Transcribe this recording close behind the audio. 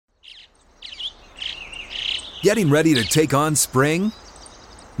Getting ready to take on spring?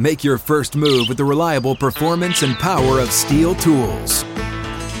 Make your first move with the reliable performance and power of Steel tools.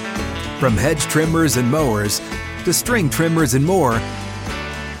 From hedge trimmers and mowers to string trimmers and more,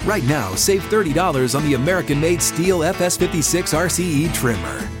 right now save $30 on the American-made Steel FS56 RCE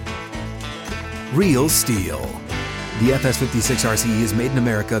trimmer. Real Steel. The FS56 RCE is made in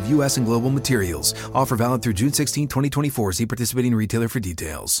America of U.S. and global materials. Offer valid through June 16, 2024. See participating retailer for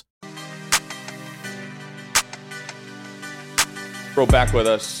details. Throw back with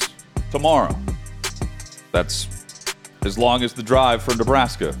us tomorrow. That's as long as the drive from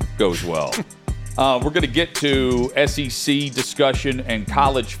Nebraska goes well. We're going to get to SEC discussion and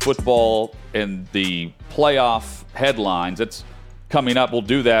college football and the playoff headlines. That's coming up. We'll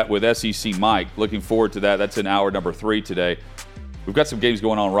do that with SEC Mike. Looking forward to that. That's in hour number 3 today. We've got some games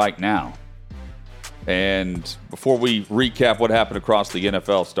going on right now. And before we recap what happened across the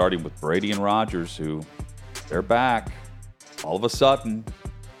NFL, starting with Brady and Rodgers, who they're back. All of a sudden,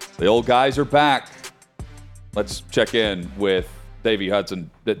 the old guys are back. Let's check in with Davey Hudson.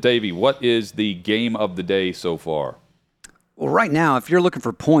 Davey, what is the game of the day so far? Well, right now, if you're looking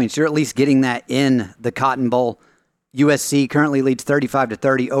for points, you're at least getting that in the Cotton Bowl. USC currently leads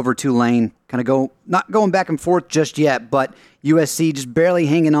 35-30 over Tulane. Not going back and forth just yet, but USC just barely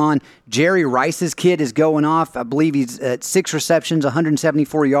hanging on. Jerry Rice's kid is going off. I believe he's at 6 receptions,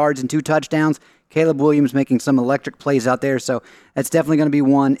 174 yards, and 2 touchdowns. Caleb Williams making some electric plays out there, so that's definitely going to be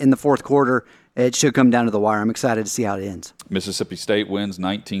one in the fourth quarter. It should come down to the wire. I'm excited to see how it ends. Mississippi State wins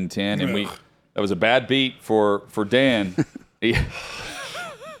 19-10, and that was a bad beat for Dan.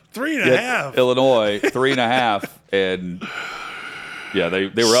 3.5. Illinois 3.5, and yeah, they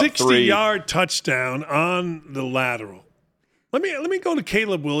were up 3. 60-yard touchdown on the lateral. Let me go to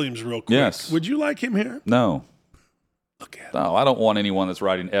Caleb Williams real quick. Yes. Would you like him here? No. Look at him. No, I don't want anyone that's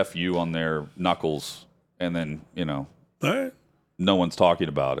writing FU on their knuckles and then, All right. no one's talking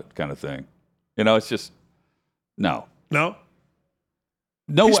about it kind of thing. It's just, no. No?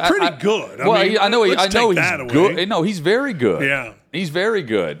 No, he's pretty good. I know he's away. good. No, he's very good. Yeah. He's very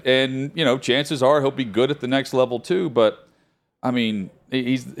good. And, chances are he'll be good at the next level too. But,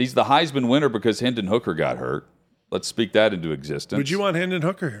 he's the Heisman winner because Hendon Hooker got hurt. Let's speak that into existence. Would you want Hendon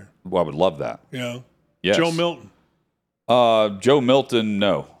Hooker here? Well, I would love that. Yeah. Yes. Joe Milton. Joe Milton,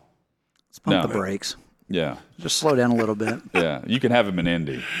 no. Let's pump the brakes. Yeah. Just slow down a little bit. Yeah. You can have him in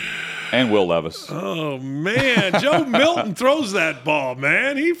Indy. And Will Levis. Oh, man. Joe Milton throws that ball,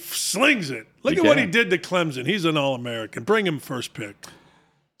 man. He slings it. Look at what he did to Clemson. He's an All-American. Bring him first pick.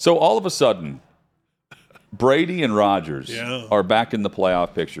 So all of a sudden, Brady and Rodgers are back in the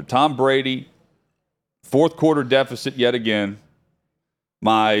playoff picture. Tom Brady, fourth quarter deficit yet again.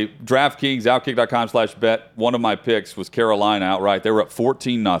 My DraftKings, Outkick.com/bet, one of my picks was Carolina outright. They were up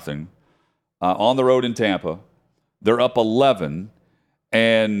 14-0 on the road in Tampa. They're up 11,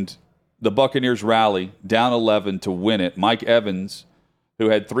 and the Buccaneers rally down 11 to win it. Mike Evans, who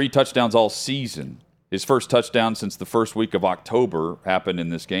had 3 touchdowns all season, his first touchdown since the first week of October happened in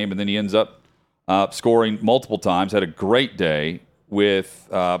this game, and then he ends up scoring multiple times, had a great day with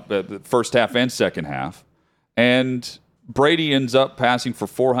the first half and second half. And Brady ends up passing for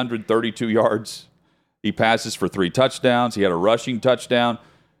 432 yards. He passes for 3 touchdowns. He had a rushing touchdown.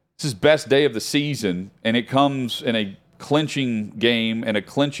 It's his best day of the season, and it comes in a clinching game and a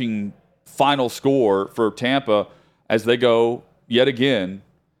clinching final score for Tampa as they go yet again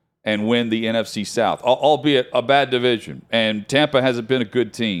and win the NFC South, albeit a bad division. And Tampa hasn't been a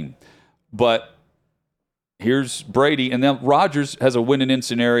good team. But here's Brady, and then Rodgers has a win-and-in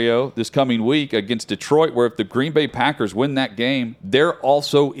scenario this coming week against Detroit, where if the Green Bay Packers win that game, they're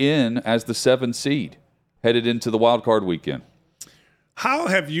also in as the 7th seed headed into the wild card weekend. How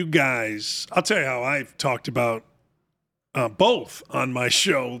have you guys – I'll tell you how I've talked about both on my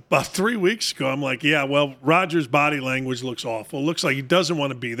show about 3 weeks ago. I'm like, yeah, well, Rodgers' body language looks awful. Looks like he doesn't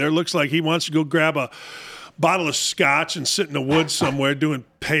want to be there. Looks like he wants to go grab a bottle of scotch and sit in the woods somewhere doing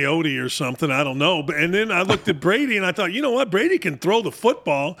peyote or something. I don't know. And then I looked at Brady and I thought, you know what? Brady can throw the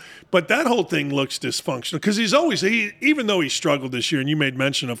football, but that whole thing looks dysfunctional because even though he struggled this year, and you made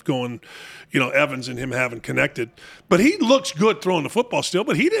mention of going, Evans and him having connected, but he looks good throwing the football still,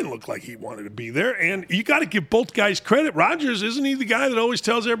 but he didn't look like he wanted to be there. And you got to give both guys credit. Rodgers, isn't he the guy that always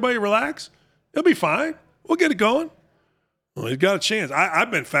tells everybody, relax? He'll be fine. We'll get it going. Well, he's got a chance.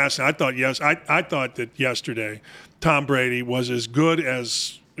 I've been fascinated. I thought that yesterday Tom Brady was as good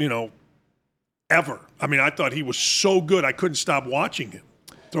as, ever. I thought he was so good I couldn't stop watching him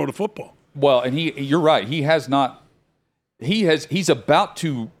throw the football. Well, and you're right. He's about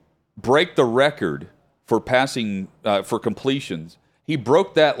to break the record for passing for completions. He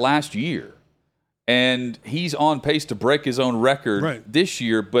broke that last year. And he's on pace to break his own record this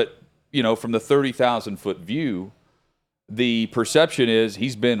year. But, from the 30,000-foot view, the perception is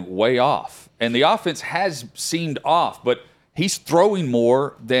he's been way off. And the offense has seemed off, but he's throwing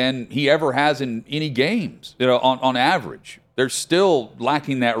more than he ever has in any games, on average. They're still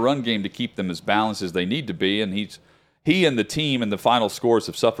lacking that run game to keep them as balanced as they need to be, and he and the team and the final scores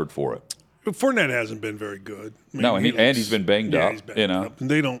have suffered for it. Fournette hasn't been very good. He's been banged up. He's banged up. And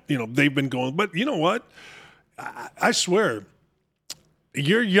they don't, they've been going. But you know what? I swear,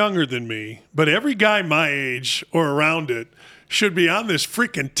 you're younger than me, but every guy my age or around it should be on this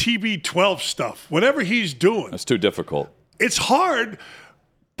freaking TB12 stuff. Whatever he's doing. It's too difficult. It's hard,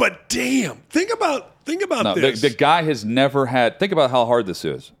 but damn. Think about this. The guy has never had – think about how hard this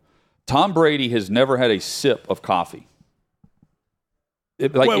is. Tom Brady has never had a sip of coffee.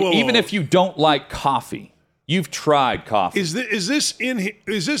 Even if you don't like coffee, you've tried coffee. Is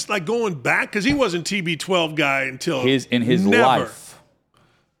this like going back? Because he wasn't TB12 guy until in his never. life.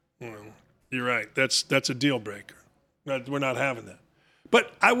 Well, you're right. That's a deal breaker. We're not having that.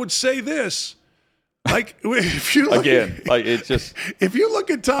 But I would say this. Like, if you look it's just if you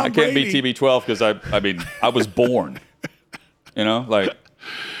look at Tom Brady, I can't be TB12 because I was born.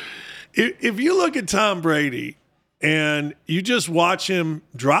 If you look at Tom Brady and you just watch him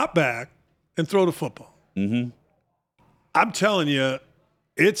drop back and throw the football, I'm telling you,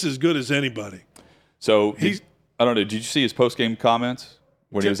 it's as good as anybody. So I don't know. Did you see his post-game comments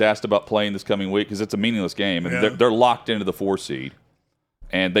when he was asked about playing this coming week? Because it's a meaningless game, and they're locked into the 4 seed.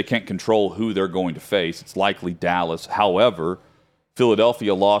 And they can't control who they're going to face. It's likely Dallas. However,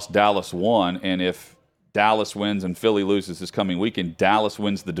 Philadelphia lost, Dallas won, and if Dallas wins and Philly loses this coming weekend, Dallas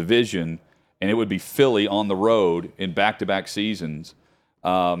wins the division, and it would be Philly on the road in back-to-back seasons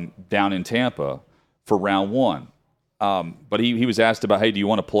down in Tampa for round 1. But he was asked about, hey, do you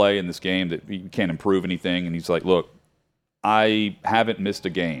want to play in this game that you can't improve anything? And he's like, look, I haven't missed a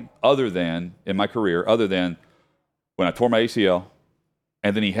game in my career other than when I tore my ACL.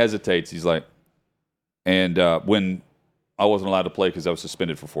 And then he hesitates. He's like, and when I wasn't allowed to play because I was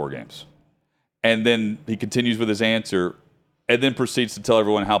suspended for 4 games. And then he continues with his answer and then proceeds to tell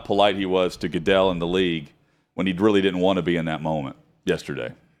everyone how polite he was to Goodell and the league when he really didn't want to be in that moment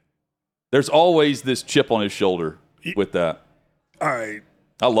yesterday. There's always this chip on his shoulder with that. All right.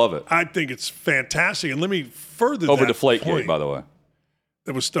 I love it. I think it's fantastic. And let me further Over that Deflategate, by the way.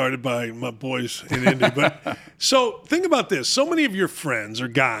 That was started by my boys in Indy. But so think about this. So many of your friends or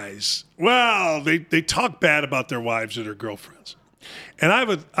guys, they talk bad about their wives or their girlfriends. And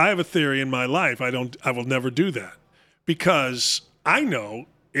I have a theory in my life. I will never do that because I know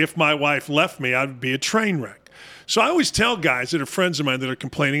if my wife left me, I'd be a train wreck. So I always tell guys that are friends of mine that are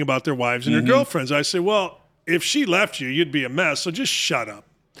complaining about their wives and their girlfriends, I say, well, if she left you, you'd be a mess. So just shut up.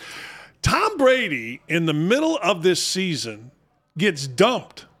 Tom Brady in the middle of this season gets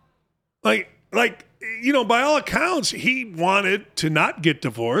dumped. By all accounts, he wanted to not get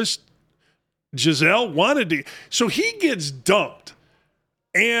divorced. Giselle wanted to. So he gets dumped.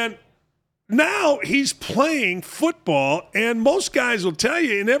 And now he's playing football, and most guys will tell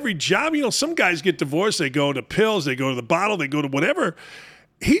you in every job, some guys get divorced, they go to pills, they go to the bottle, they go to whatever.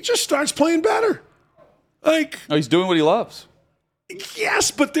 He just starts playing better. He's doing what he loves. Yes,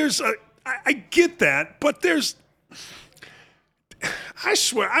 but I get that, but I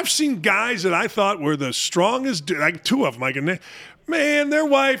swear, I've seen guys that I thought were the strongest, like 2 of them. Man, their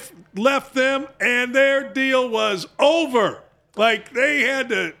wife left them, and their deal was over. They had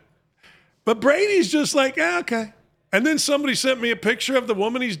to. But Brady's just like, okay. And then somebody sent me a picture of the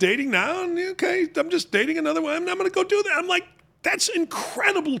woman he's dating now, and okay, I'm just dating another one. I'm not going to go do that. I'm like, that's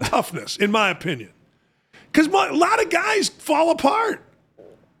incredible toughness, in my opinion. Because a lot of guys fall apart.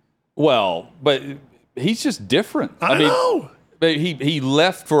 Well, but he's just different. I know. He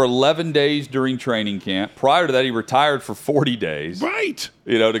left for 11 days during training camp. Prior to that, he retired for 40 days. Right.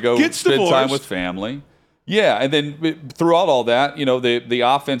 To go spend time with family. Yeah, and then throughout all that, the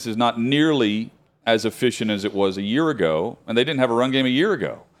offense is not nearly as efficient as it was a year ago, and they didn't have a run game a year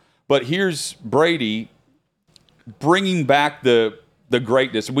ago. But here's Brady bringing back the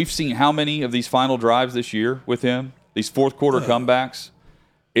greatness. We've seen how many of these final drives this year with him, these fourth quarter comebacks.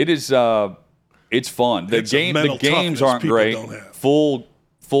 It is it's fun. The games aren't great.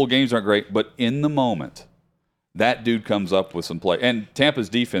 Full games aren't great, but in the moment, that dude comes up with some play. And Tampa's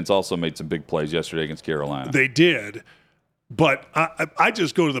defense also made some big plays yesterday against Carolina. They did. But I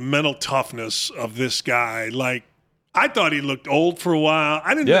just go to the mental toughness of this guy. I thought he looked old for a while.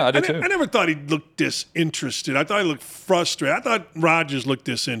 I did too. I never thought he looked disinterested. I thought he looked frustrated. I thought Rodgers looked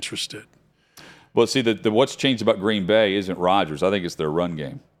disinterested. Well, see, what's changed about Green Bay isn't Rodgers. I think it's their run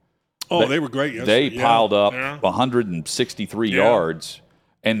game. Oh, they were great yesterday. They piled up 163 yards,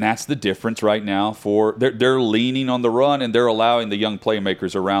 and that's the difference right now. They're leaning on the run, and they're allowing the young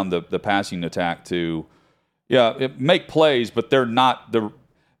playmakers around the passing attack to make plays, but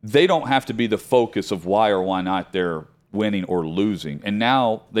they don't have to be the focus of why or why not they're winning or losing. And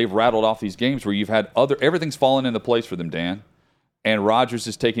now they've rattled off these games where you've had everything's fallen into place for them, Dan, and Rodgers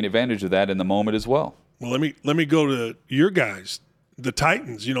is taking advantage of that in the moment as well. Well, let me go to your guys, the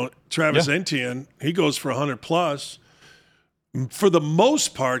Titans. Travis Etienne, he goes for 100+. For the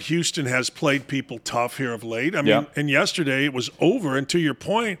most part, Houston has played people tough here of late. I mean, and yesterday it was over. And to your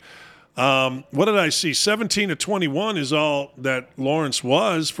point, what did I see? 17-21 is all that Lawrence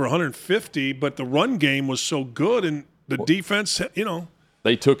was for 150, but the run game was so good, and the defense,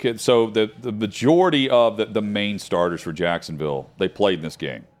 They took it. So the majority of the main starters for Jacksonville, they played in this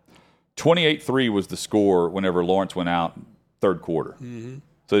game. 28-3 was the score whenever Lawrence went out third quarter. Mm-hmm.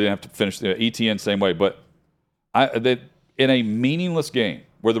 So they didn't have to finish. ETN same way. But in a meaningless game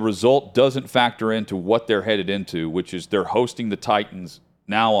where the result doesn't factor into what they're headed into, which is they're hosting the Titans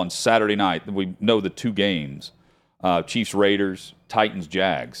now on Saturday night. We know the two games, Chiefs-Raiders,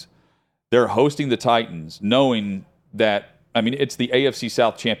 Titans-Jags. They're hosting the Titans knowing that, it's the AFC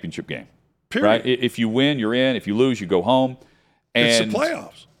South championship game. Period. Right? If you win, you're in. If you lose, you go home. And it's the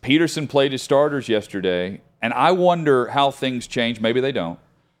playoffs. Peterson played his starters yesterday, and I wonder how things change. Maybe they don't.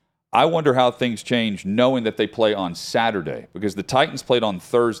 I wonder how things change knowing that they play on Saturday, because the Titans played on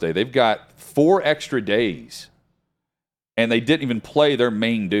Thursday. They've got 4 extra days, and they didn't even play their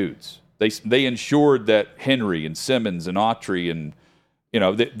main dudes. They ensured that Henry and Simmons and Autry and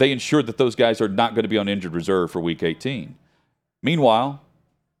they ensured that those guys are not going to be on injured reserve for Week 18. Meanwhile,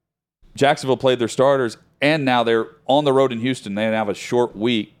 Jacksonville played their starters, and now they're on the road in Houston. They have a short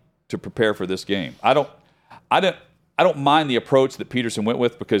week to prepare for this game. I don't mind the approach that Peterson went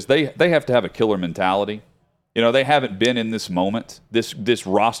with, because they have to have a killer mentality. They haven't been in this moment, this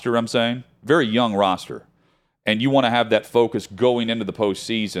roster, I'm saying, very young roster. And you want to have that focus going into the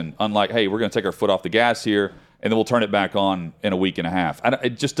postseason, unlike, hey, we're going to take our foot off the gas here, and then we'll turn it back on in a week and a half.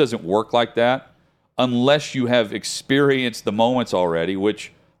 It just doesn't work like that unless you have experienced the moments already,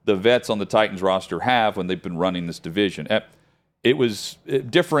 which the vets on the Titans roster have when they've been running this division. It was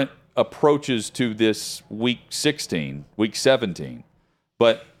different approaches to this Week 16, Week 17,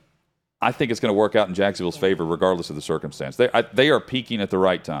 but I think it's going to work out in Jacksonville's favor regardless of the circumstance. They are peaking at the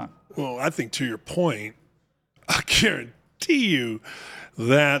right time. Well, I think to your point, I guarantee you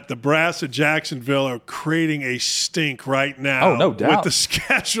that the brass of Jacksonville are creating a stink right now. Oh, no doubt. With the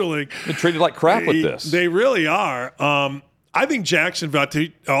scheduling. They're treated like crap with this. They really are. I think Jacksonville,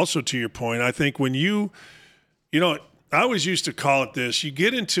 also to your point, I think when I always used to call it this, you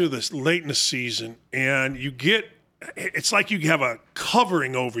get into this late in the season and it's like you have a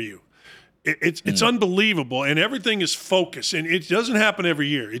covering over you. It's unbelievable, and everything is focused, and it doesn't happen every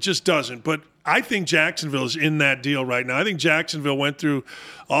year. It just doesn't. But I think Jacksonville is in that deal right now. I think Jacksonville went through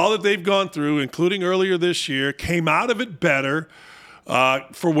all that they've gone through, including earlier this year, came out of it better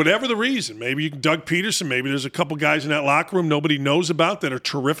for whatever the reason. Maybe Doug Peterson, maybe there's a couple guys in that locker room nobody knows about that are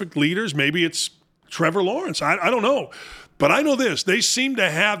terrific leaders. Maybe it's Trevor Lawrence. I don't know. But I know this. They seem to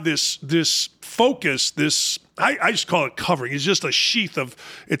have this focus, I just call it covering. It's just a sheath of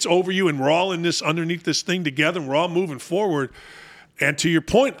it's over you, and we're all in this underneath this thing together, and we're all moving forward. And to your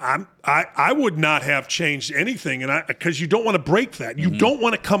point, I would not have changed anything, and because you don't want to break that. You don't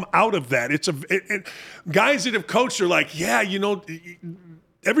want to come out of that. Guys that have coached are like,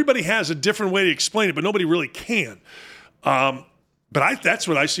 everybody has a different way to explain it, but nobody really can. But that's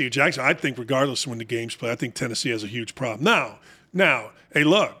what I see at Jackson. I think regardless of when the game's played, I think Tennessee has a huge problem. Now, hey,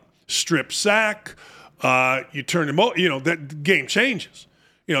 look, strip sack, you turn them over, that game changes.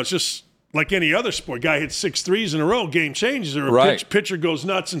 It's just like any other sport. Guy hits 6 threes in a row, game changes. Or a pitcher goes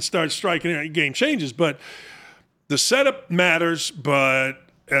nuts and starts striking, game changes. But the setup matters, but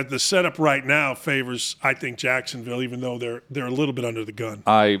the setup right now favors, I think, Jacksonville, even though they're a little bit under the gun.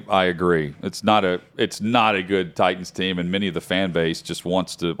 I agree. It's not a good Titans team, and many of the fan base just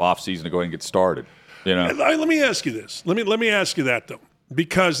wants the offseason to go ahead and get started. Let me ask you this. Let me ask you that, though,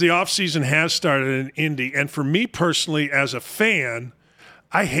 because the offseason has started in Indy, and for me personally as a fan,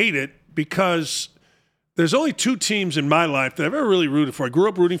 I hate it because there's only 2 teams in my life that I've ever really rooted for. I grew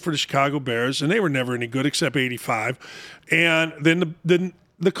up rooting for the Chicago Bears, and they were never any good except '85, and then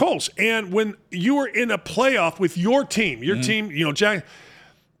the Colts. And when you were in a playoff with your team, Jack,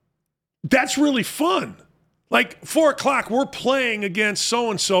 that's really fun. Like 4 o'clock, we're playing against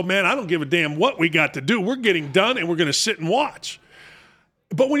so-and-so, man, I don't give a damn what we got to do. We're getting done, and we're going to sit and watch.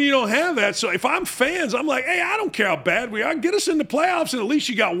 But when you don't have that, so if I'm fans, I'm like, hey, I don't care how bad we are. Get us in the playoffs, and at least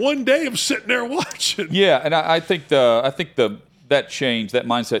you got one day of sitting there watching. Yeah, and I think that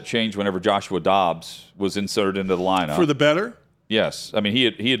mindset changed whenever Joshua Dobbs was inserted into the lineup. For the better? Yes. I mean,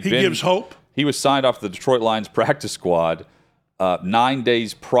 he gives hope. He was signed off the Detroit Lions practice squad 9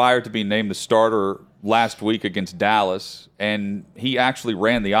 days prior to being named the starter last week against Dallas, and he actually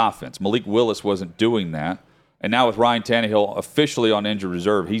ran the offense. Malik Willis wasn't doing that. And now with Ryan Tannehill officially on injured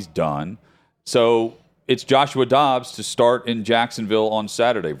reserve, he's done. So it's Joshua Dobbs to start in Jacksonville on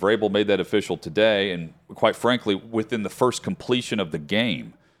Saturday. Vrabel made that official today, and quite frankly, within the first completion of the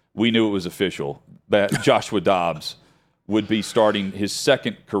game, we knew it was official that Joshua Dobbs would be starting his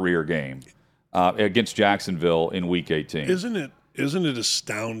second career game against Jacksonville in Week 18. Isn't it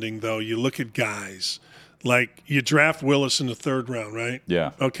astounding, though? You look at guys, like you draft Willis in the 3rd round, right?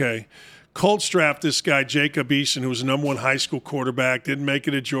 Yeah. Okay. Colts draft this guy, Jacob Eason, who was the number 1 high school quarterback, didn't make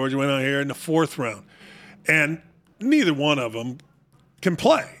it at Georgia, went out here in the 4th round. And neither one of them can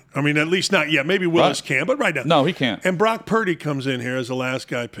play. I mean, at least not yet. Maybe Willis can, but right now. No, he can't. And Brock Purdy comes in here as the last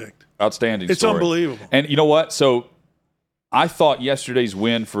guy picked. Outstanding It's story. unbelievable. And you know what? So I thought yesterday's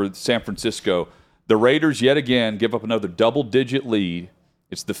win for San Francisco, the Raiders yet again give up another double-digit lead.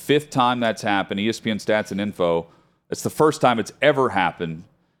 It's the 5th time that's happened. ESPN Stats and Info. It's the first time it's ever happened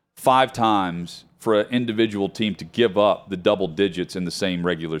 5 times for an individual team to give up the double digits in the same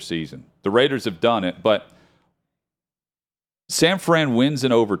regular season. The Raiders have done it, but San Fran wins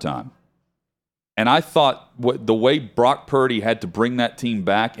in overtime. And I thought the way Brock Purdy had to bring that team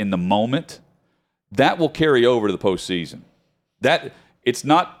back in the moment, that will carry over to the postseason. It's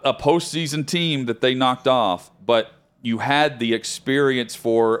not a postseason team that they knocked off, but you had the experience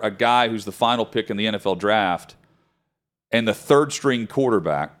for a guy who's the final pick in the NFL draft and the 3rd-string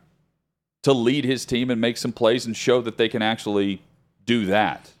quarterback to lead his team and make some plays and show that they can actually do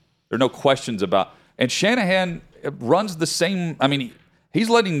that. There are no questions about. And Shanahan runs the same. I mean, he's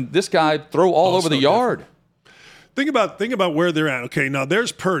letting this guy throw all over the yard. Think about where they're at. Okay, now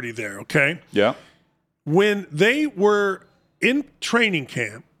there's Purdy there. Okay. Yeah. When they were in training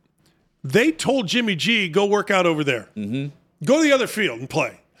camp, they told Jimmy G, go work out over there. Mm-hmm. Go to the other field and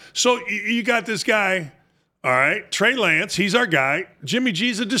play. So you got this guy. All right, Trey Lance, he's our guy. Jimmy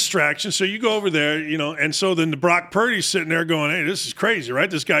G's a distraction, so you go over there, and so then the Brock Purdy's sitting there going, hey, this is crazy, right?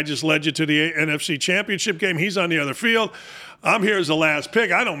 This guy just led you to the NFC Championship game. He's on the other field. I'm here as the last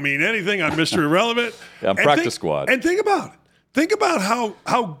pick. I don't mean anything. I'm Mr. Irrelevant. Yeah, I'm practice squad. And think about it. Think about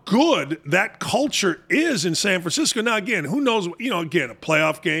how good that culture is in San Francisco. Now, again, who knows, again, a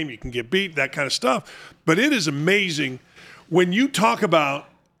playoff game, you can get beat, that kind of stuff. But it is amazing when you talk about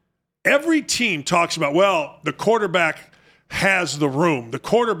every team talks about, well, the quarterback has the room. The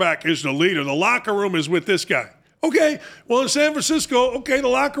quarterback is the leader. The locker room is with this guy. Okay, well, in San Francisco, the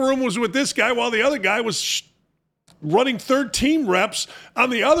locker room was with this guy while the other guy was running 13 reps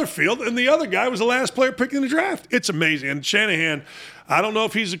on the other field, and the other guy was the last player picked in the draft. It's amazing. And Shanahan, I don't know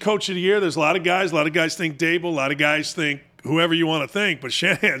if he's the coach of the year. There's a lot of guys think Dable, a lot of guys think whoever you want to think, but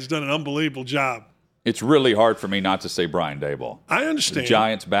Shanahan's done an unbelievable job. It's really hard for me not to say Brian Daboll. I understand. The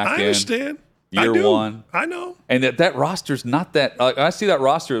Giants back in. I understand. Year one. I know. And that roster's not that I see that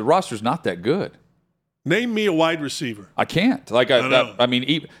roster. The roster's not that good. Name me a wide receiver. I can't. I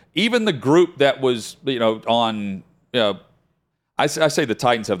mean, even the group that was, on, I say the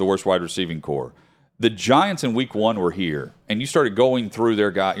Titans have the worst wide receiving core. The Giants in week 1 were here, and you started going through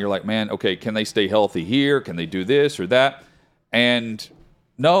their guy. You're like, man, okay, can they stay healthy here? Can they do this or that? And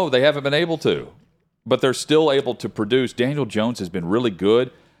no, they haven't been able to. But they're still able to produce. Daniel Jones has been really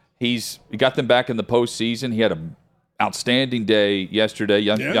good. He got them back in the postseason. He had an outstanding day yesterday.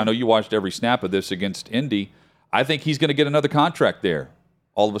 I know you watched every snap of this against Indy. I think he's going to get another contract there.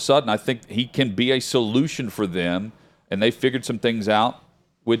 All of a sudden, I think he can be a solution for them, and they figured some things out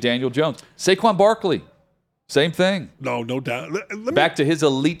with Daniel Jones. Saquon Barkley, same thing. No doubt. Back to his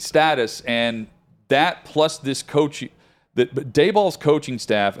elite status, and that plus this coach, Daboll's coaching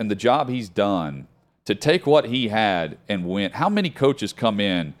staff and the job he's done to take what he had and win. How many coaches come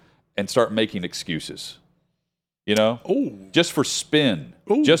in and start making excuses? Just for spin,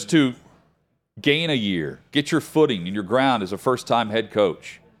 just to gain a year, get your footing and your ground as a first-time head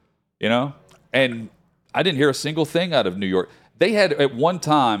coach, And I didn't hear a single thing out of New York. They had at one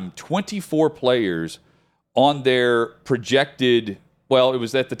time 24 players on their projected, well, it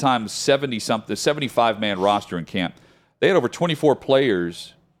was at the time 70-something, 75-man roster in camp. They had over 24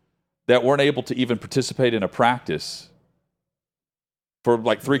 players that weren't able to even participate in a practice for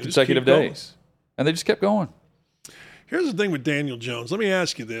like 3 consecutive days. And they just kept going. Here's the thing with Daniel Jones. Let me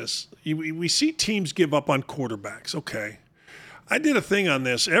ask you this. We see teams give up on quarterbacks. Okay. I did a thing on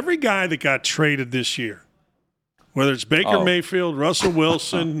this. Every guy that got traded this year, whether it's Baker Mayfield, Russell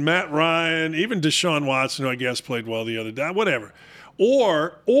Wilson, Matt Ryan, even Deshaun Watson, who I guess played well the other day, whatever.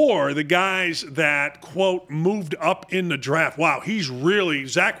 Or the guys that, quote, moved up in the draft. Wow,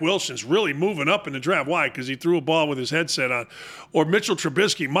 Zach Wilson's really moving up in the draft. Why? Because he threw a ball with his headset on. Or Mitchell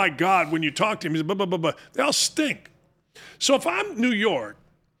Trubisky, my God, when you talk to him, he's blah, blah, blah, blah. They all stink. So if I'm New York,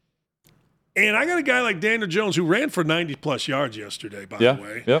 and I got a guy like Daniel Jones who ran for 90-plus yards yesterday, by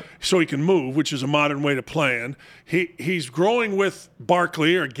the way, so he can move, which is a modern way to plan. He's growing with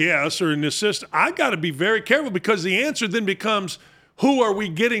Barkley or Guess or an assist. I got to be very careful because the answer then becomes, who are we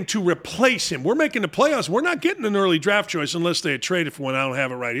getting to replace him? We're making the playoffs. We're not getting an early draft choice unless they had traded for one. I don't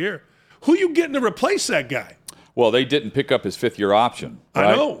have it right here. Who are you getting to replace that guy? Well, they didn't pick up his fifth-year option.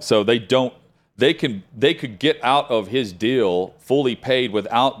 Right? I know. So they don't. They could get out of his deal fully paid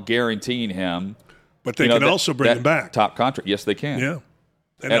without guaranteeing him. But they can also bring him back. Top contract. Yes, they can. Yeah.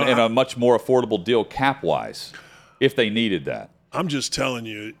 And a much more affordable deal cap-wise if they needed that. I'm just telling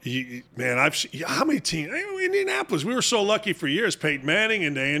you, man, how many teams? Indianapolis, we were so lucky for years, Peyton Manning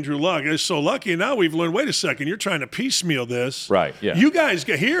and Andrew Luck. They're so lucky, and now we've learned, wait a second, you're trying to piecemeal this. Right, yeah. You guys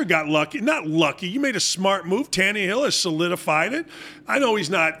here got lucky. Not lucky. You made a smart move. Tannehill has solidified it. I know he's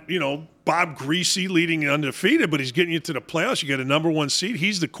not, Bob Greasy leading undefeated, but he's getting you to the playoffs. You get a number one seed.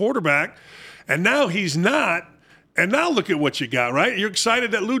 He's the quarterback, and now he's not. And now look at what you got, right? You're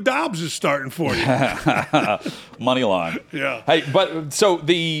excited that Lou Dobbs is starting for you. Money line. Yeah. Hey, but so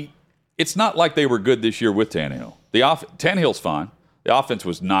it's not like they were good this year with Tannehill. Tannehill's fine. The offense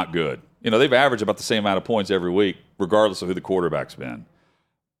was not good. They've averaged about the same amount of points every week, regardless of who the quarterback's been.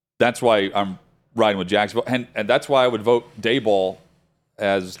 That's why I'm riding with Jacksonville. And that's why I would vote Daboll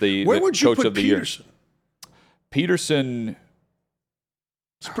as the coach of the year. Peterson.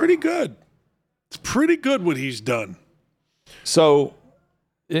 It's pretty good. It's pretty good what he's done. So,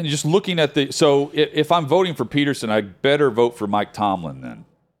 and just looking at if I'm voting for Peterson, I better vote for Mike Tomlin then.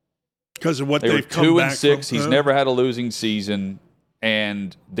 Because of what they've come back 2-6. From. He's never had a losing season.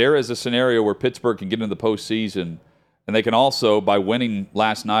 And there is a scenario where Pittsburgh can get into the postseason. And they can also, by winning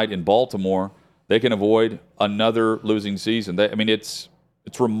last night in Baltimore, they can avoid another losing season. It's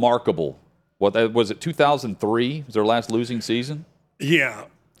remarkable. What was it, 2003 was their last losing season? Yeah.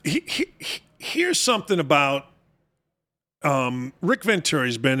 Here's something about Rick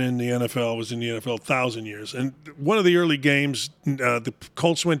Venturi's been in the NFL, was in the NFL 1,000 years. And one of the early games, the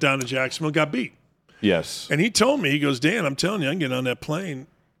Colts went down to Jacksonville, got beat. Yes. And he told me, he goes, Dan, I'm telling you, I can get on that plane,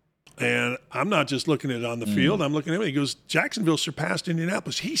 and I'm not just looking at it on the field. I'm looking at it. He goes, Jacksonville surpassed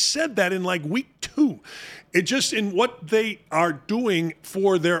Indianapolis. He said that in like week 2. It just in what they are doing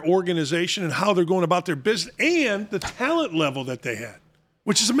for their organization and how they're going about their business and the talent level that they had,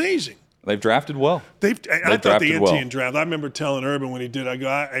 which is amazing. They've drafted well. I thought the NTN draft, I remember telling Urban when he did, I go,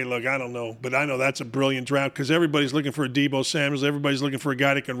 hey, look, I don't know, but I know that's a brilliant draft because everybody's looking for a Deebo Samuels. Everybody's looking for a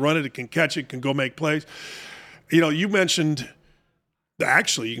guy that can run it, that can catch it, can go make plays. You mentioned,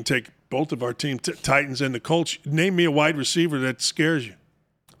 actually, you can take both of our team, Titans and the Colts. Name me a wide receiver that scares you.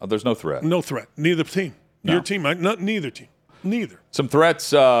 There's no threat. No threat. Neither team. No. Your team, neither team. Neither. Some threats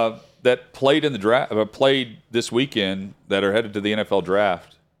that played in the draft, played this weekend that are headed to the NFL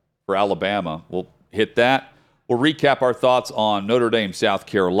draft. For Alabama. We'll hit that. We'll recap our thoughts on Notre Dame, South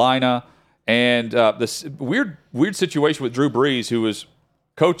Carolina, and this weird situation with Drew Brees, who was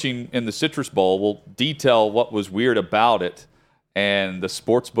coaching in the Citrus Bowl. We'll detail what was weird about it and the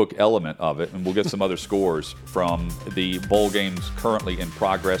sportsbook element of it, and we'll get some other scores from the bowl games currently in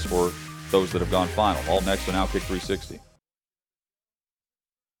progress or those that have gone final. All next on Outkick 360.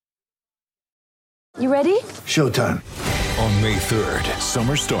 You ready? Showtime. On May 3rd,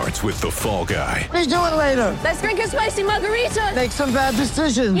 summer starts with The Fall Guy. Let's do it later. Let's drink a spicy margarita. Make some bad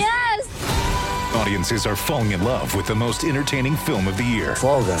decisions. Yes. Audiences are falling in love with the most entertaining film of the year.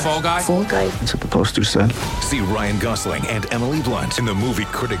 Fall Guy. Fall Guy? Fall guy. That's what the poster said. See Ryan Gosling and Emily Blunt in the movie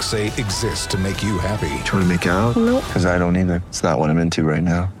critics say exists to make you happy. Trying to make it out? Nope. Because I don't either. It's not what I'm into right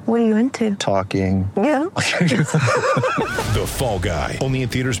now. What are you into? Talking. Yeah. The Fall Guy. Only in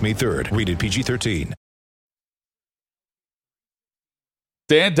theaters May 3rd. Rated PG-13.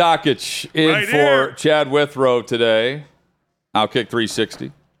 Dan Dakich in right for here. Chad Withrow today. Outkick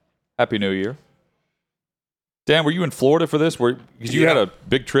 360. Happy New Year. Dan, were you in Florida for this? Because you had a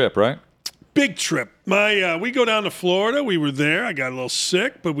big trip, right? Big trip. We go down to Florida. We were there. I got a little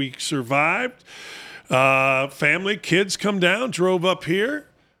sick, but we survived. Family, kids come down, drove up here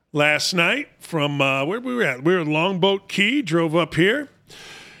last night from where we were at. We were at Longboat Key, drove up here,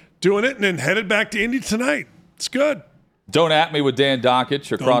 doing it, and then headed back to Indy tonight. It's good. Don't At Me with Dan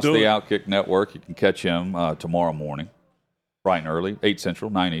Dakich across do the it. Outkick Network. You can catch him tomorrow morning. bright and early, 8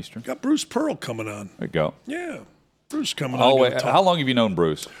 Central, 9 Eastern. Got Bruce Pearl coming on. There you go. Yeah, Bruce coming Oh, on. wait, how long have you known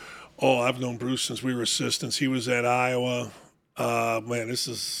Bruce? Oh, I've known Bruce since we were assistants. He was at Iowa. Man, this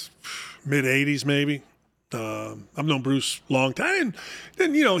is mid-'80s maybe. I've known Bruce a long time.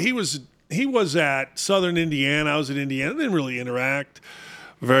 Then he was at Southern Indiana. I was at Indiana. Didn't really interact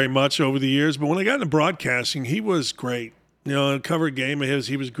very much over the years. But when I got into broadcasting, he was great. Cover a game of his,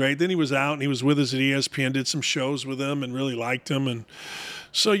 he was great. Then he was out and he was with us at ESPN, did some shows with him and really liked him. And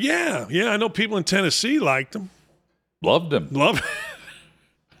so, yeah, I know people in Tennessee liked him. Loved him. Loved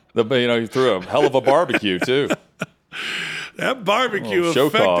He threw a hell of a barbecue, too. That barbecue show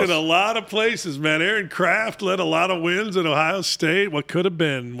affected cause. a lot of places, man. Aaron Kraft led a lot of wins at Ohio State. What could have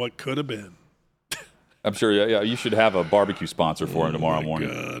been? I'm sure, yeah, you should have a barbecue sponsor for him tomorrow morning.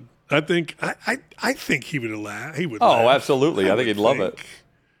 God. I think he would laugh. He would. Oh, laugh. absolutely. I think he'd love it.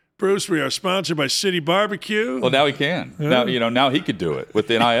 Bruce, we are sponsored by City Barbecue. Well, now he can. Now he could do it with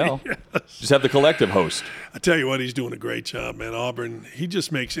the NIL. Yes. Just have the collective host. I tell you what, he's doing a great job, man. Auburn, he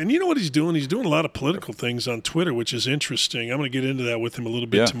just makes – and you know what he's doing? He's doing a lot of political things on Twitter, which is interesting. I'm going to get into that with him a little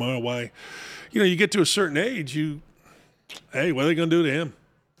bit tomorrow. Why, you get to a certain age, hey, what are they going to do to him?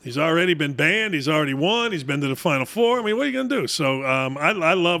 He's already been banned. He's already won. He's been to the Final Four. I mean, what are you going to do? So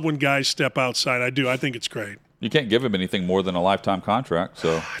I love when guys step outside. I do. I think it's great. You can't give him anything more than a lifetime contract.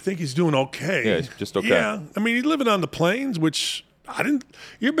 So I think he's doing okay. Yeah, he's just okay. Yeah, I mean, he's living on the plains, which I didn't.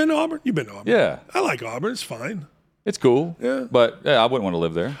 You've been to Auburn? You've been to Auburn? Yeah. I like Auburn. It's fine. It's cool. Yeah. But I wouldn't want to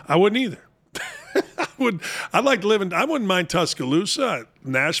live there. I wouldn't either. I'd like to live in. I wouldn't mind Tuscaloosa.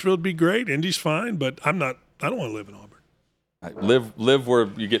 Nashville would be great. Indy's fine, but I don't want to live in Auburn. Live where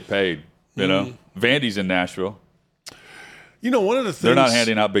you get paid. Vandy's in Nashville. One of the things they're not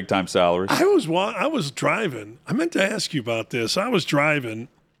handing out big time salaries. I was driving. I meant to ask you about this. I was driving.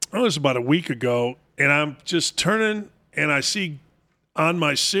 It was about a week ago, and I'm just turning, and I see on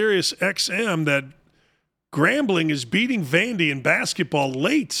my Sirius XM that Grambling is beating Vandy in basketball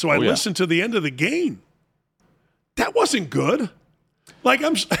late. So I listened to the end of the game. That wasn't good.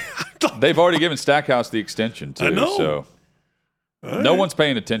 They've already given Stackhouse the extension too. I know. So. Right. No one's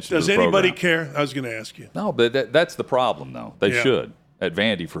paying attention Does to the anybody program. care? I was going to ask you. No, but that's the problem, though. They should at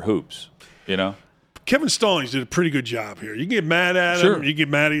Vandy for hoops, Kevin Stallings did a pretty good job here. You can get mad at him. You get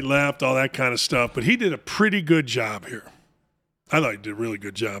mad he left, all that kind of stuff. But he did a pretty good job here. I thought he did a really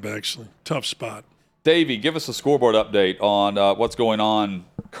good job, actually. Tough spot. Davey, give us a scoreboard update on what's going on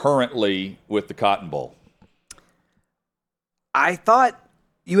currently with the Cotton Bowl. I thought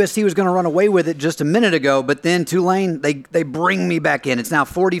USC was going to run away with it just a minute ago, but then Tulane, they bring me back in. It's now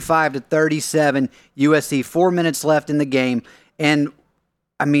 45-37, USC, 4 minutes left in the game. And,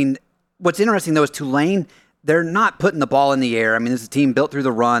 I mean, what's interesting, though, is Tulane, they're not putting the ball in the air. I mean, this is a team built through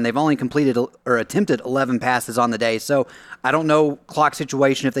the run. They've only completed or attempted 11 passes on the day. So I don't know clock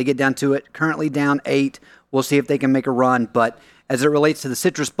situation if they get down to it. Currently down 8. We'll see if they can make a run. But as it relates to the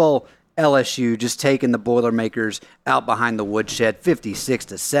Citrus Bowl, LSU just taking the Boilermakers out behind the woodshed,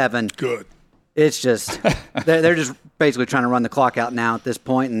 56-7. Good. It's just they're just basically trying to run the clock out now at this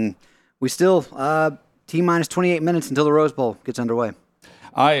point, and we still T-minus 28 minutes until the Rose Bowl gets underway.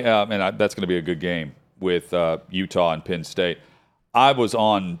 That's going to be a good game with Utah and Penn State. I was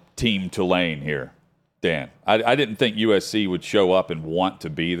on Team Tulane here, Dan. I didn't think USC would show up and want to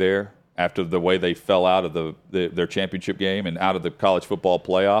be there after the way they fell out of their championship game and out of the college football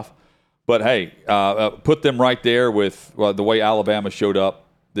playoff. But, hey, put them right there with the way Alabama showed up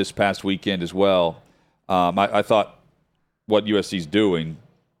this past weekend as well. I thought what USC's doing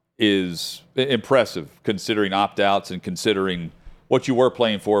is impressive, considering opt-outs and considering what you were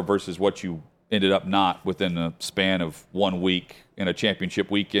playing for versus what you ended up not within the span of 1 week in a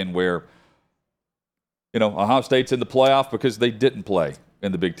championship weekend where, Ohio State's in the playoff because they didn't play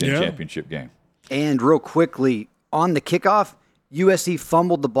in the Big Ten championship game. And real quickly, on the kickoff, USC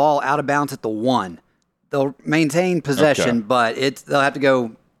fumbled the ball out of bounds at the 1. They'll maintain possession, but they'll have to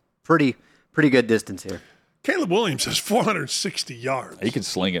go pretty good distance here. Caleb Williams has 460 yards. He can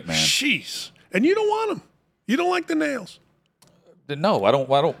sling it, man. Jeez. And you don't want him. You don't like the nails. No, I don't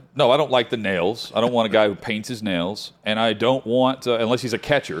like the nails. I don't want a guy who paints his nails, and I don't want unless he's a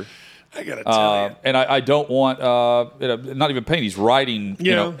catcher. I gotta tell you. And I don't want not even paint. He's writing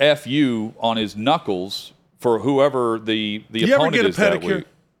 "FU" on his knuckles for whoever the opponent is that week.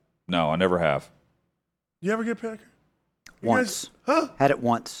 No, I never have. You ever get a pedicure? Once. Huh? Had it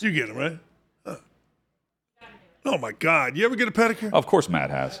once. You get them, right? Huh. Oh, my God. You ever get a pedicure? Of course Matt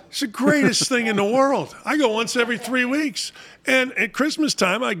has. It's the greatest thing in the world. I go once every 3 weeks. And at Christmas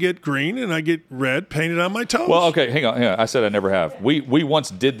time, I get green and I get red painted on my toes. Well, okay, hang on. Yeah, I said I never have. We once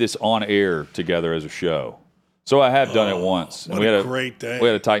did this on air together as a show. So I have done it once. What we had a great day. We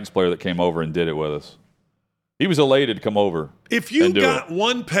had a Titans player that came over and did it with us. He was elated to come over. If you and do got it.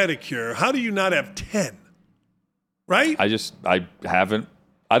 one pedicure, how do you not have 10? Right? I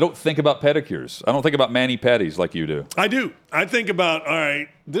don't think about pedicures. I don't think about mani-pedis like you do. I do. I think about, all right,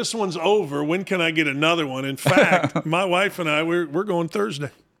 this one's over. When can I get another one? In fact, my wife and I, we're going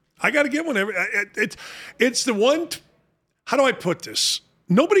Thursday. I got to get one. It's the one. How do I put this?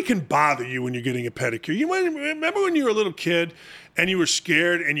 Nobody can bother you when you're getting a pedicure. You remember when you were a little kid and you were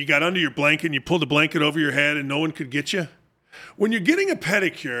scared and you got under your blanket and you pulled the blanket over your head and no one could get you? When you're getting a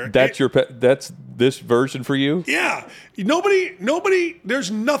pedicure, that's this version for you? Yeah. Nobody, there's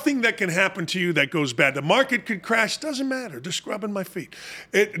nothing that can happen to you that goes bad. The market could crash. Doesn't matter. They're scrubbing my feet.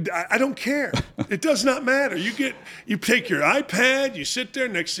 I don't care. It does not matter. You take your iPad, you sit there,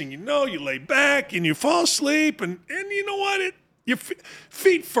 next thing you know, you lay back and you fall asleep and you know what? Your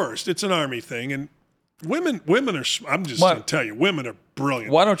feet first. It's an Army thing. And women are, I'm just going to tell you, women are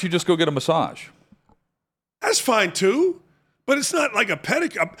brilliant. Why don't you just go get a massage? That's fine too. But it's not like a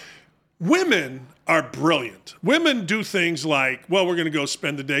pedicure. Women are brilliant. Women do things like, well, we're going to go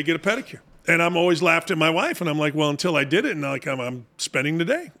spend the day, get a pedicure. And I'm always laughed at my wife, and I'm like, well, until I did it, and like I'm spending the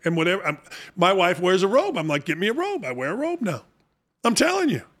day. And whatever. My wife wears a robe. I'm like, get me a robe. I wear a robe now. I'm telling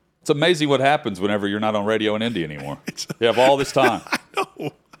you. It's amazing what happens whenever you're not on radio in Indy anymore. You have all this time.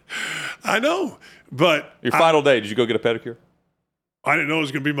 I know. But your final day, did you go get a pedicure? I didn't know it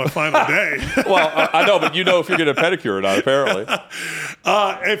was going to be my final day. Well, I know, but you know if you're getting a pedicure or not, apparently.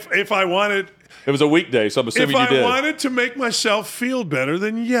 If I wanted... It was a weekday, so I'm assuming you did. If I wanted to make myself feel better,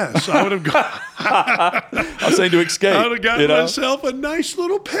 then yes, I would have gone. I was saying to escape. I would have gotten myself a nice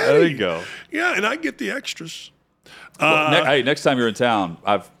little pedi. There you go. Yeah, and I get the extras. Hey, next time you're in town,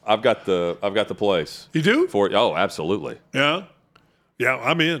 I've got the place. You do? Oh, absolutely. Yeah,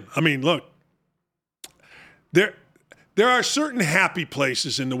 I'm in. I mean, look, there are certain happy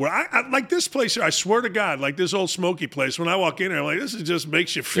places in the world. I like this place here. I swear to God, like this old smoky place. When I walk in there, I'm like, this just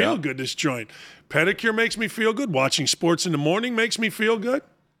makes you feel good, this joint. Pedicure makes me feel good. Watching sports in the morning makes me feel good.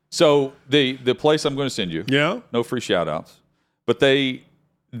 So the place I'm going to send you, no free shout-outs, but they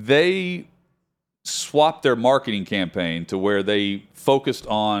swapped their marketing campaign to where they focused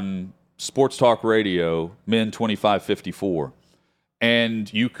on sports talk radio, men 25-54,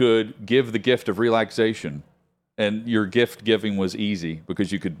 and you could give the gift of relaxation. And your gift giving was easy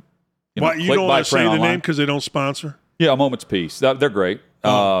because you could. You don't want to say the name because they don't sponsor? Yeah, A Moment's Peace. They're great.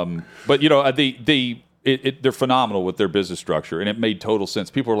 But they're phenomenal with their business structure, and it made total sense.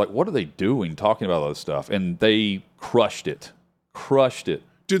 People are like, "What are they doing? Talking about all this stuff?" And they crushed it.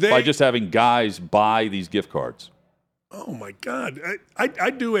 By just having guys buy these gift cards. Oh my God! I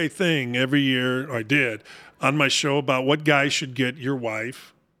do a thing every year. Or I did on my show about what guys should get your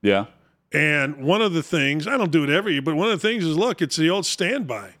wife. Yeah. And one of the things, I don't do it every year, but one of the things is, look, it's the old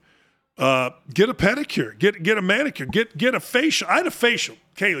standby. Get a pedicure, get a manicure, get a facial. I had a facial.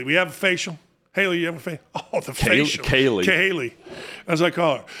 Kaylee, we have a facial. Haley, you have a facial? Oh, the facial. Kaylee, as I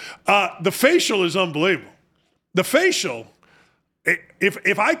call her. The facial is unbelievable. The facial,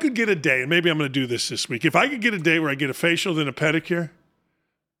 if I could get a day, and maybe I'm going to do this week, if I could get a day where I get a facial then a pedicure,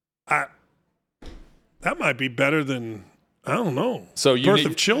 that might be better than... I don't know. So birth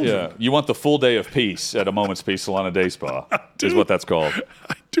of children. Yeah, you want the full day of peace at A Moment's Peace Salon and Day Spa is what that's called.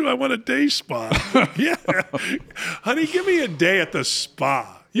 I do. I want a day spa. Yeah. Honey, give me a day at the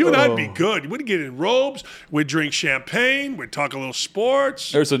spa. You and I'd be good. We'd get in robes. We'd drink champagne. We'd talk a little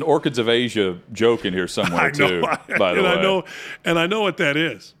sports. There's an Orchids of Asia joke in here somewhere, too, by the way. I know what that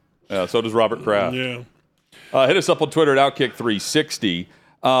is. So does Robert Kraft. Yeah. Hit us up on Twitter at Outkick360.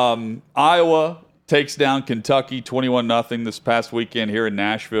 Iowa takes down Kentucky 21-0 this past weekend here in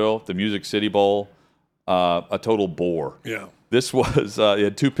Nashville, the Music City Bowl. A total bore. Yeah. This was, you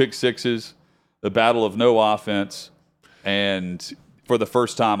had 2 pick sixes, the battle of no offense, and for the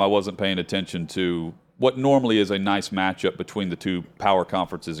first time I wasn't paying attention to what normally is a nice matchup between the two power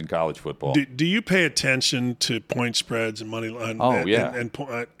conferences in college football. Do you pay attention to point spreads and money line?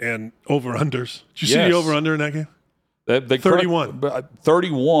 And over-unders? Did you see the over-under in that game? 31.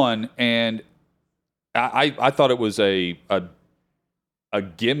 31, and I thought it was a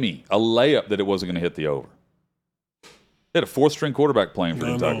gimme, a layup that it wasn't going to hit the over. They had a 4th-string quarterback playing for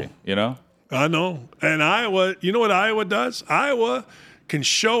Kentucky, you know? I know. And Iowa, you know what Iowa does? Iowa can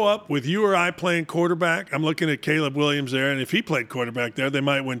show up with you or I playing quarterback. I'm looking at Caleb Williams there, and if he played quarterback there, they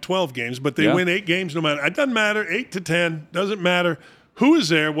might win 12 games, but they win 8 games no matter. It doesn't matter, 8 to 10, doesn't matter who is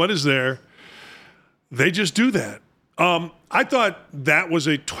there, what is there. They just do that. I thought that was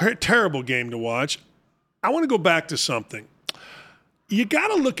a terrible game to watch. I want to go back to something. you got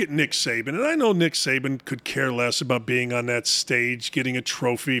to look at Nick Saban, and I know Nick Saban could care less about being on that stage, getting a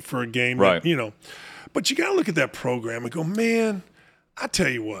trophy for a game, right? But you got to look at that program and go, man, I tell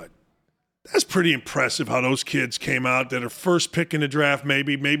you what, that's pretty impressive how those kids came out that are first pick in the draft,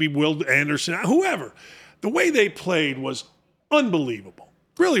 maybe Will Anderson, whoever. The way they played was unbelievable,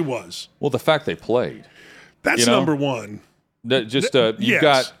 really was. Well, the fact they played, that's number one.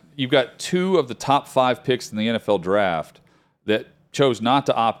 You've got 2 of the top 5 picks in the NFL draft that chose not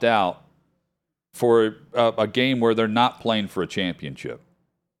to opt out for a game where they're not playing for a championship.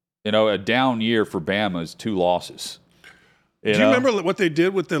 A down year for Bama is 2 losses. Do you remember what they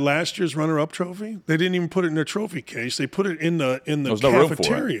did with the last year's runner-up trophy? They didn't even put it in their trophy case. They put it in the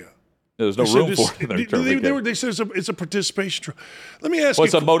cafeteria. There was no room for it in their trophy case. They said it's a participation trophy. Let me ask you.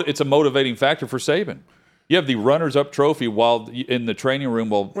 It's a motivating factor for Saban. You have the runners-up trophy while in the training room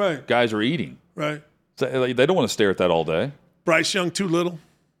while guys are eating. Right. So they don't want to stare at that all day. Bryce Young too little?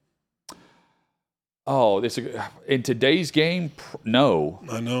 Oh, in today's game, no.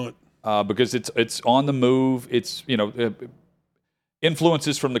 I know it. Because it's on the move. It's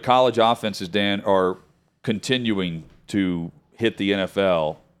influences from the college offenses, Dan, are continuing to hit the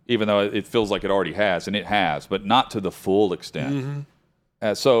NFL, even though it feels like it already has, and it has, but not to the full extent.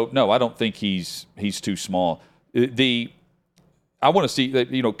 Mm-hmm. So no, I don't think he's too small. I want to see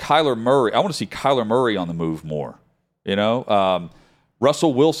Kyler Murray. I want to see Kyler Murray on the move more.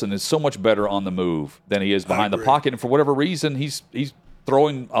 Russell Wilson is so much better on the move than he is behind the pocket, and for whatever reason, he's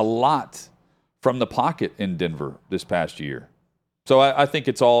throwing a lot from the pocket in Denver this past year. So I think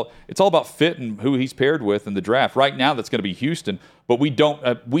it's all about fit and who he's paired with in the draft. Right now, that's going to be Houston, but we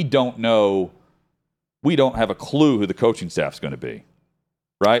don't know. We don't have a clue who the coaching staff's going to be.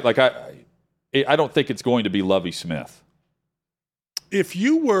 Right? Like I don't think it's going to be Lovie Smith. If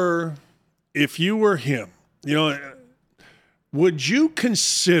you were him, would you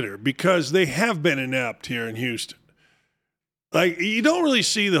consider, because they have been inept here in Houston, like you don't really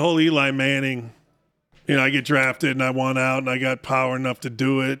see the whole Eli Manning, I get drafted and I want out and I got power enough to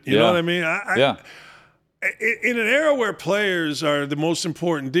do it. You know what I mean? In an era where players are the most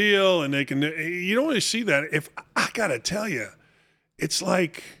important deal and you don't really see that. If I got to tell you, it's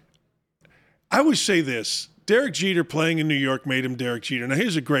like, I always say this, Derek Jeter playing in New York made him Derek Jeter. Now,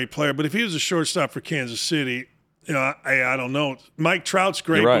 he's a great player, but if he was a shortstop for Kansas City, I don't know. Mike Trout's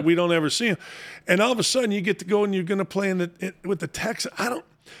great, but we don't ever see him. And all of a sudden, you get to go and you're going to play with the Texans.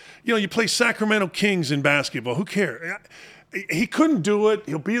 You play Sacramento Kings in basketball. Who cares? He couldn't do it.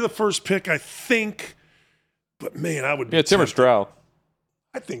 He'll be the first pick, I think. But, man, I would be it's him or Stroud.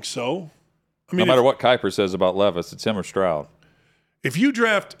 I think so. No matter what Kiper says about Levis, it's him or Stroud. If you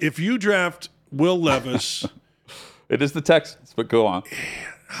draft Will Levis, it is the Texans. But go on.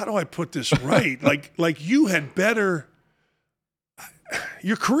 How do I put this right? like you had better.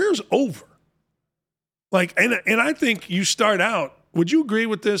 Your career's over. And I think you start out. Would you agree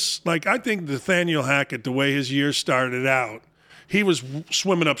with this? Like I think Nathaniel Hackett, the way his year started out, he was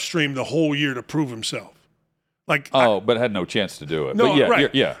swimming upstream the whole year to prove himself. But had no chance to do it. No, but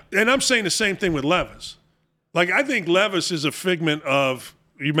right. Yeah. And I'm saying the same thing with Levis. Like I think Levis is a figment of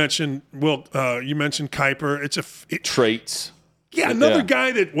you mentioned Kiper. It's traits. Yeah, another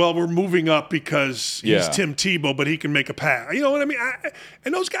guy that we're moving up because he's Tim Tebow, but he can make a pass. You know what I mean?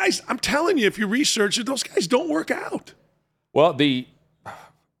 And those guys, I'm telling you, if you research it, those guys don't work out. Well,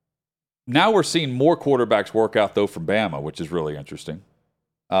 now we're seeing more quarterbacks work out though from Bama, which is really interesting.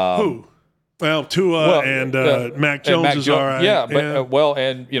 Who? Well, Tua and Mac Jones is all right. Yeah, but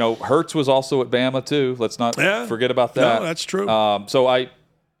and Hurts was also at Bama too. Let's not forget about that. No, that's true. So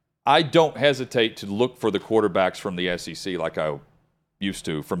I don't hesitate to look for the quarterbacks from the SEC like I used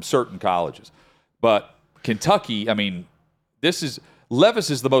to from certain colleges. But Kentucky, I mean,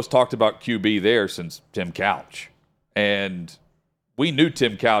 Levis is the most talked about QB there since Tim Couch. And we knew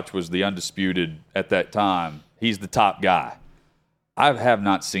Tim Couch was the undisputed at that time. He's the top guy. I have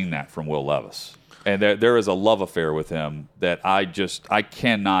not seen that from Will Levis. And there is a love affair with him that I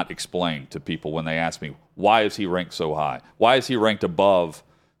cannot explain to people when they ask me, why is he ranked so high? Why is he ranked above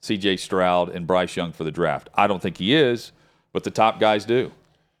C.J. Stroud and Bryce Young for the draft? I don't think he is, but the top guys do.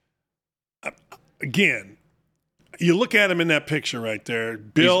 Again, you look at him in that picture right there,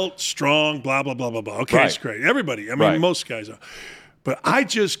 built, strong, blah, blah, blah, blah, blah. Okay, it's great. Everybody. I mean, most guys are. But I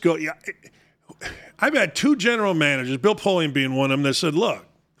just go, I've had 2 general managers, Bill Polian being one of them, that said, look,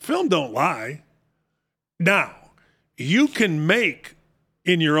 film don't lie. Now, you can make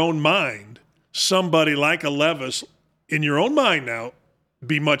in your own mind somebody like a Levis in your own mind now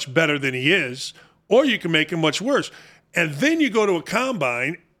be much better than he is, or you can make him much worse. And then you go to a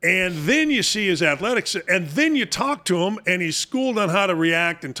combine And then you see his athletics, and then you talk to him, and he's schooled on how to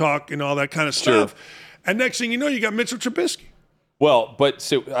react and talk and all that kind of stuff. And next thing you know, you got Mitchell Trubisky. Well, but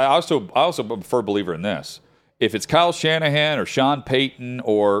so I also am a firm believer in this. If it's Kyle Shanahan or Sean Payton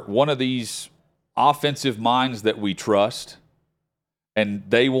or one of these offensive minds that we trust, and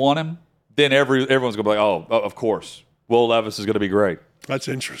they want him, then everyone's going to be like, oh, of course, Will Levis is going to be great. That's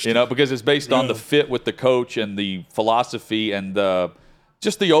interesting. You know, because it's based on the fit with the coach and the philosophy and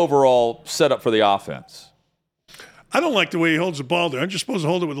just the overall setup for the offense. I don't like the way he holds the ball there. Aren't you supposed to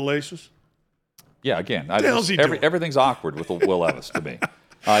hold it with the laces? Yeah, again, everything's awkward with Will Levis to me.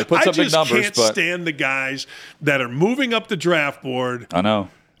 He puts up big numbers, I just can't stand the guys that are moving up the draft board. I know.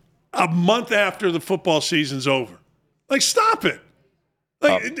 A month after the football season's over. Like, stop it.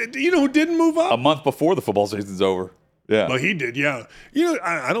 Like, you know who didn't move up? A month before the football season's over. Yeah. Well, he did, yeah. You know,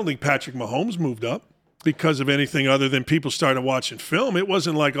 I don't think Patrick Mahomes moved up because of anything other than people started watching film. It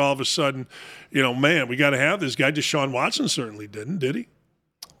wasn't like all of a sudden, you know, man, we got to have this guy. Deshaun Watson certainly didn't, did he?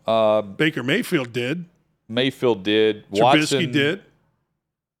 Baker Mayfield did. Mayfield did. Trubisky Watson did.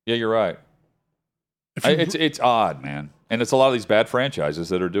 Yeah, you're right. It's odd, man. And it's a lot of these bad franchises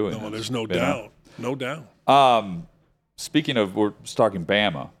that are doing this. There's no doubt. No doubt. Speaking of, we're talking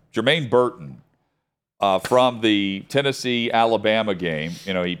Bama. Jermaine Burton from the Tennessee-Alabama game,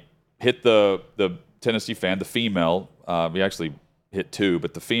 you know, he hit the Tennessee fan, the female. He actually hit two,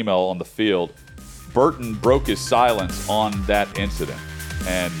 but the female on the field. Burton broke his silence on that incident.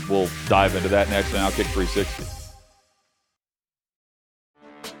 And we'll dive into that next on Outkick 360.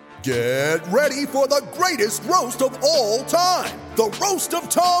 Get ready for the greatest roast of all time. The Roast of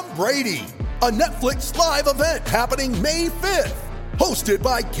Tom Brady. A Netflix live event happening May 5th. Hosted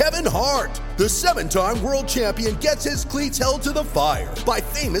by Kevin Hart. The 7-time world champion gets his cleats held to the fire by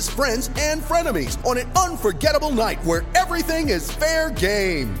famous friends and frenemies on an unforgettable night where everything is fair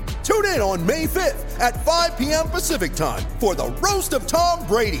game. Tune in on May 5th at 5 p.m. Pacific time for the Roast of Tom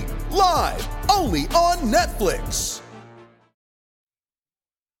Brady. Live only on Netflix.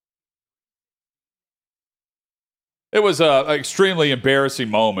 It was an extremely embarrassing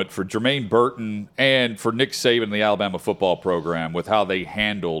moment for Jermaine Burton and for Nick Saban and the Alabama football program with how they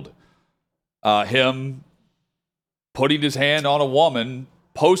handled him putting his hand on a woman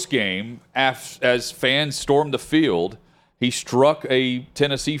post-game as fans stormed the field. He struck a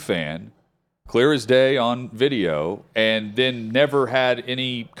Tennessee fan, clear as day on video, and then never had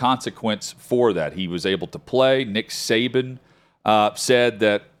any consequence for that. He was able to play. Nick Saban said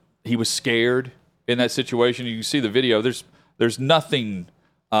that he was scared in that situation. You can see the video. There's nothing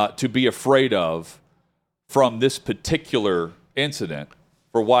to be afraid of from this particular incident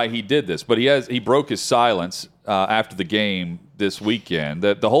for why he did this. But he broke his silence after the game this weekend.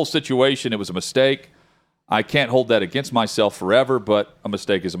 The whole situation, it was a mistake. I can't hold that against myself forever, but a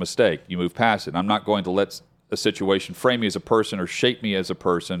mistake is a mistake. You move past it. I'm not going to let a situation frame me as a person or shape me as a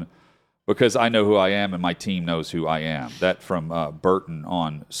person because I know who I am and my team knows who I am. That from Burton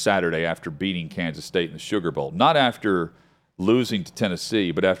on Saturday after beating Kansas State in the Sugar Bowl. Not after losing to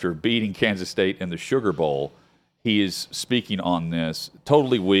Tennessee, but after beating Kansas State in the Sugar Bowl. He is speaking on this.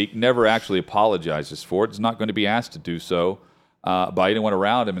 Totally weak, never actually apologizes for it. Is not going to be asked to do so by anyone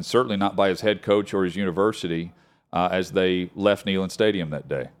around him, and certainly not by his head coach or his university as they left Neyland Stadium that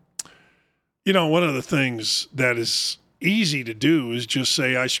day. You know, one of the things that is easy to do is just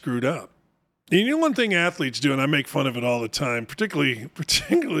say, I screwed up. You know, one thing athletes do, and I make fun of it all the time,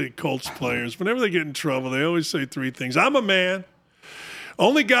 particularly Colts players, whenever they get in trouble, they always say three things. I'm a man.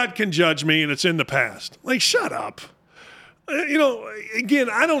 Only God can judge me, and it's in the past. Like, shut up. You know, again,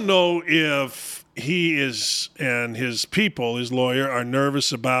 I don't know if he is and his people, his lawyer, are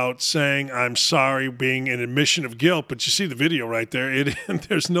nervous about saying, I'm sorry, being an admission of guilt. But you see the video right there.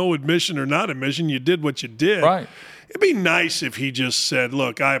 There's no admission or not admission. You did what you did. Right. It'd be nice if he just said,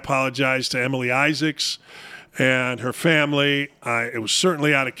 look, I apologize to Emily Isaacs and her family. It was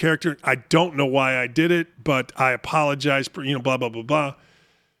certainly out of character. I don't know why I did it, but I apologize, you know, blah, blah, blah, blah.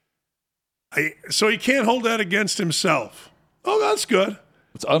 So he can't hold that against himself. Oh, that's good.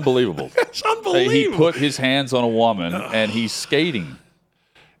 It's unbelievable. It's unbelievable. He put his hands on a woman, and he's skating.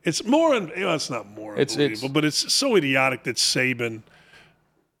 It's more, it's not more unbelievable, but it's so idiotic that Saban –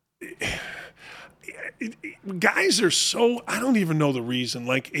 guys are so – I don't even know the reason.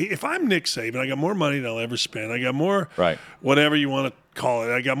 Like, if I'm Nick Saban, I got more money than I'll ever spend. I got more whatever you want to call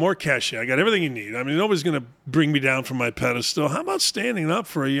it? I got more cachet. I got everything you need. I mean, nobody's going to bring me down from my pedestal. How about standing up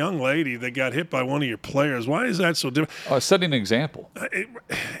for a young lady that got hit by one of your players? Why is that so different? Setting an example.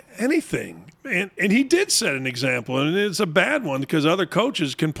 Anything. And he did set an example, and it's a bad one because other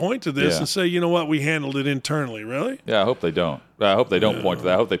coaches can point to this and say, you know what, we handled it internally. Really? Yeah, I hope they don't. I hope they don't point to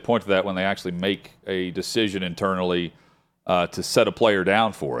that. I hope they point to that when they actually make a decision internally to set a player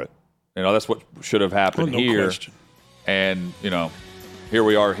down for it. You know, that's what should have happened here. Question. And, you know, here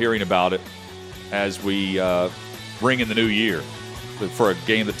we are hearing about it as we bring in the new year for a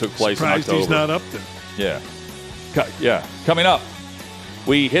game that took place Surprised in October. He's not up there. Yeah. Coming up,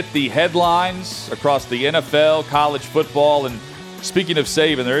 we hit the headlines across the NFL, college football, and speaking of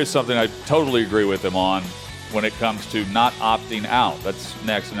Saban, there is something I totally agree with him on when it comes to not opting out. That's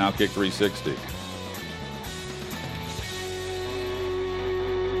next on Outkick 360.